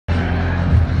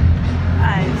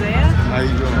How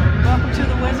you doing? Welcome to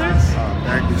the Wizards.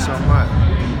 Thank you so much.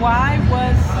 Why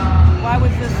was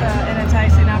this an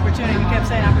enticing opportunity? You kept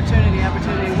saying opportunity.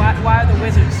 Why are the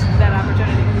Wizards that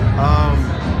opportunity?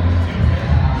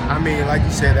 I mean, like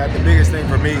you said, the biggest thing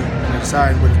for me in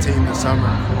deciding with the team this summer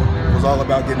was all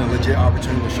about getting a legit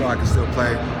opportunity to show I can still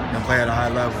play and play at a high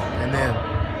level. And then,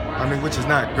 I mean, which is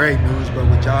not great news, but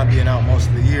with John being out most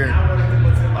of the year,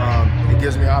 it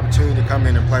gives me an opportunity to come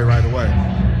in and play right away.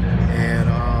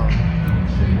 And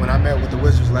when I met with the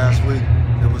Wizards last week,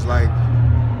 it was like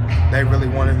they really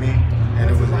wanted me, and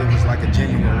it was like a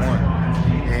genuine one.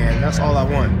 And that's all I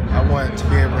want. I want to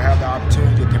be able to have the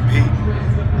opportunity to compete,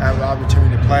 have the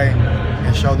opportunity to play,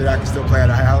 and show that I can still play at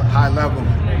a high level.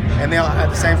 And then at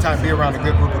the same time be around a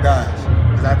good group of guys,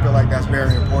 because I feel like that's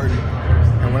very important.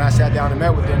 And when I sat down and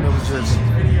met with them,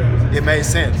 it made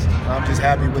sense. I'm just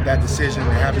happy with that decision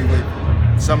and happy with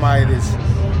somebody that's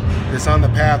on the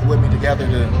path with me together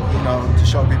to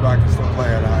show people I can still play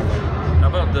at a high level. How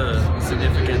about the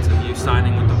significance of you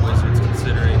signing with the Wizards,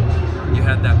 considering you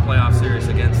had that playoff series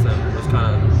against them? It was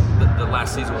kind of the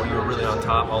last season where you were really on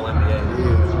top, all NBA.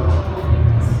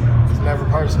 Yeah. It's never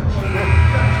personal.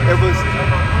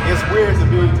 It's weird to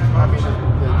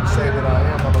say that I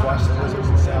am on the Washington Wizards.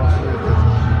 It sounds weird because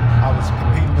I was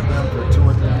competing with them for 2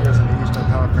 or 3 years in the Eastern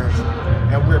Conference,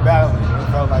 and we were battling. It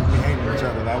felt like we hated each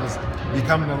other. That was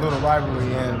becoming a little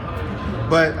rivalry,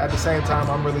 but at the same time,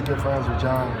 I'm really good friends with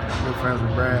John, good friends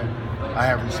with Brad. I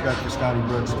have respect for Scotty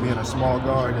Brooks being a small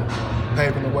guard and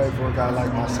paving the way for a guy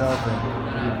like myself. And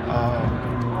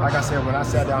like I said, when I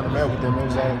sat down and met with them, it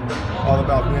was all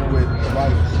about being with the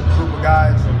right group of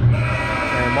guys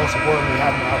and most importantly,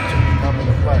 having the opportunity to come in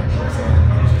and play. So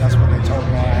that's what they told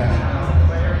me I had.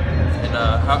 And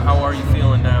how are you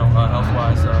feeling now,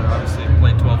 health-wise? Obviously, you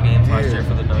played 12 games last year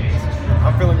for the Nuggets.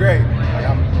 I'm feeling great. Like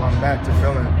I'm back to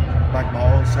feeling like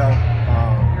my old self.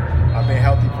 I've been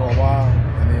healthy for a while,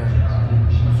 and then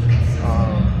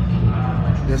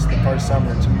this is the first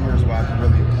summer in 2 years where I can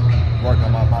really work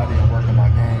on my body and work on my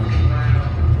game.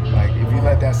 Like, if you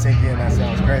let that sink in, that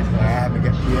sounds crazy. Like, I haven't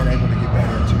been able to get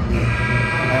better in 2 years.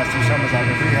 The last 2 summers I've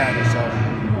been rehabbing, so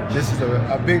this is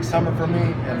a big summer for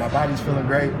me, and my body's feeling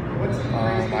great.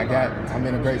 I'm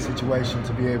in a great situation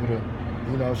to be able to,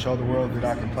 show the world that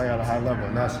I can play at a high level,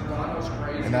 and that's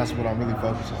what I'm really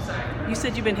focused on. You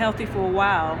said you've been healthy for a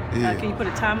while. Yeah. Can you put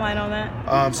a timeline on that?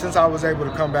 Since I was able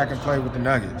to come back and play with the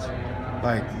Nuggets,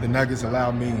 like the Nuggets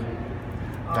allowed me.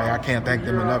 I can't thank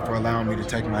them enough for allowing me to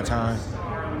take my time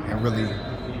and really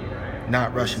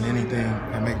not rushing anything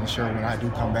and making sure when I do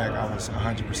come back I was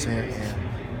 100%. And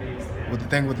with the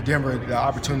thing with the Denver, the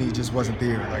opportunity just wasn't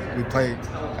there. Like, we played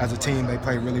as a team, they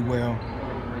played really well.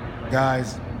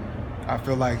 Guys, I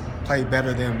feel like played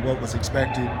better than what was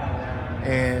expected.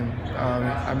 And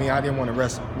I didn't want to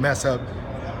mess up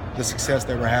the success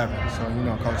they were having. So,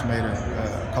 Coach made a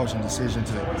coaching decision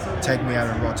to take me out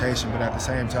of the rotation. But at the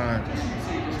same time,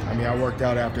 I worked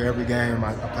out after every game.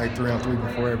 I played 3-on-3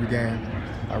 before every game.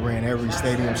 I ran every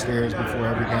stadium stairs before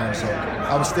every game. So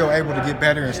I was still able to get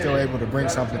better and still able to bring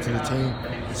something to the team.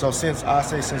 So since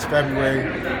February,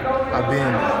 I've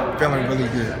been feeling really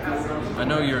good. I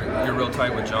know you're real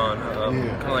tight with John.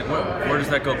 Kind of like, where does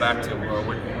that go back to?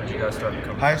 Where did you guys start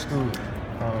becoming? High school.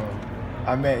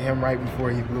 I met him right before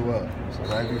he blew up. So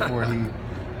right before he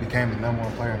became the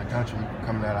 #1 player in the country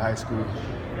coming out of high school.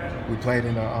 We played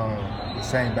in the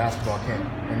same basketball camp.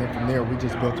 And then from there, we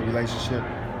just built a relationship.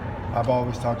 I've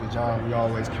always talked to John. We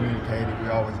always communicated. We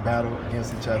always battled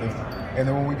against each other. And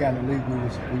then when we got in the league, we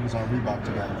was on Reebok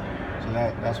together. So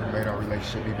that's what made our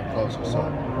relationship even closer. So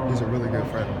he's a really good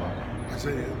friend of mine. I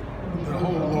say the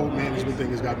whole load management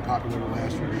thing has gotten popular in the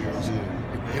last few years.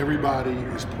 Yeah. Everybody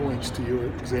points to your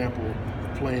example of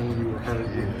playing when you were hurt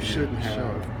when you shouldn't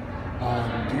have.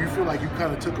 Do you feel like you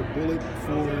kind of took a bullet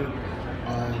for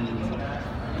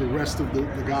the rest of the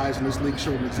guys in this league,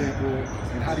 showed an example?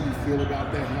 And how do you feel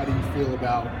about that? And how do you feel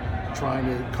about trying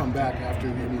to come back after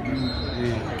you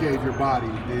gave your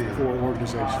body for an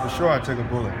organization? For sure, I took a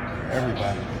bullet.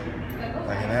 Everybody.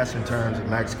 And that's in terms of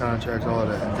max contracts, all of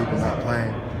that, and people not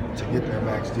playing to get their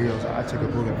max deals. I took a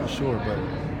bullet for sure, but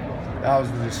that was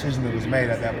the decision that was made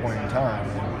at that point in time.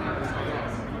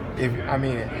 If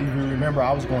you remember,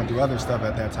 I was going through other stuff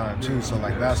at that time too. So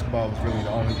basketball was really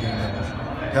the only thing that was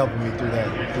helping me through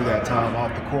that time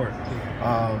off the court.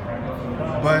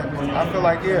 But I feel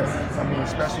like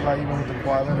especially even with the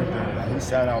Kawhi Leonard thing, he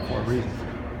sat out for a reason.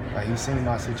 He's seen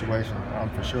my situation. I'm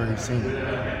for sure he's seen it.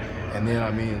 And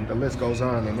then the list goes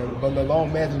on. But the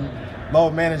load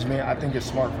management, I think, is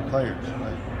smart for players.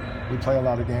 We play a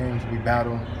lot of games. We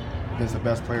battle against the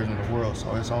best players in the world.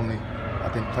 So it's only I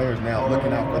think players now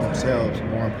looking out for themselves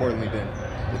more importantly than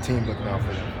the team looking out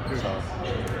for them. So.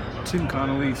 Tim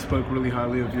Connolly spoke really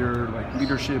highly of your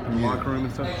leadership in the locker room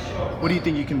and stuff. What do you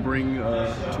think you can bring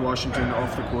to Washington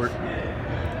off the court?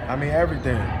 I mean,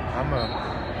 everything. I'm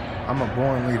a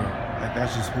born leader. Like,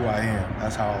 that's just who I am.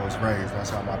 That's how I was raised.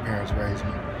 That's how my parents raised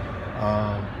me.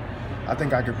 I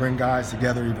think I could bring guys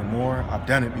together even more. I've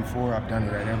done it before. I've done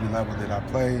it at every level that I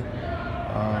played.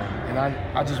 And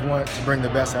I just want to bring the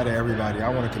best out of everybody. I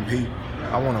want to compete.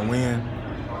 I want to win.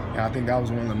 And I think that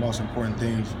was one of the most important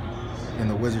things in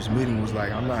the Wizards meeting was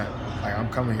I'm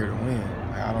coming here to win.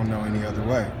 I don't know any other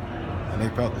way. And they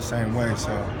felt the same way.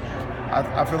 So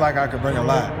I feel like I could bring a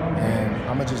lot. And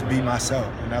I'm going to just be myself.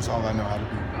 And that's all I know how to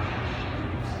be.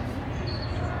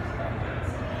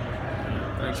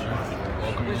 Thanks, man.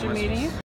 Welcome to Wizard Wizards. meeting.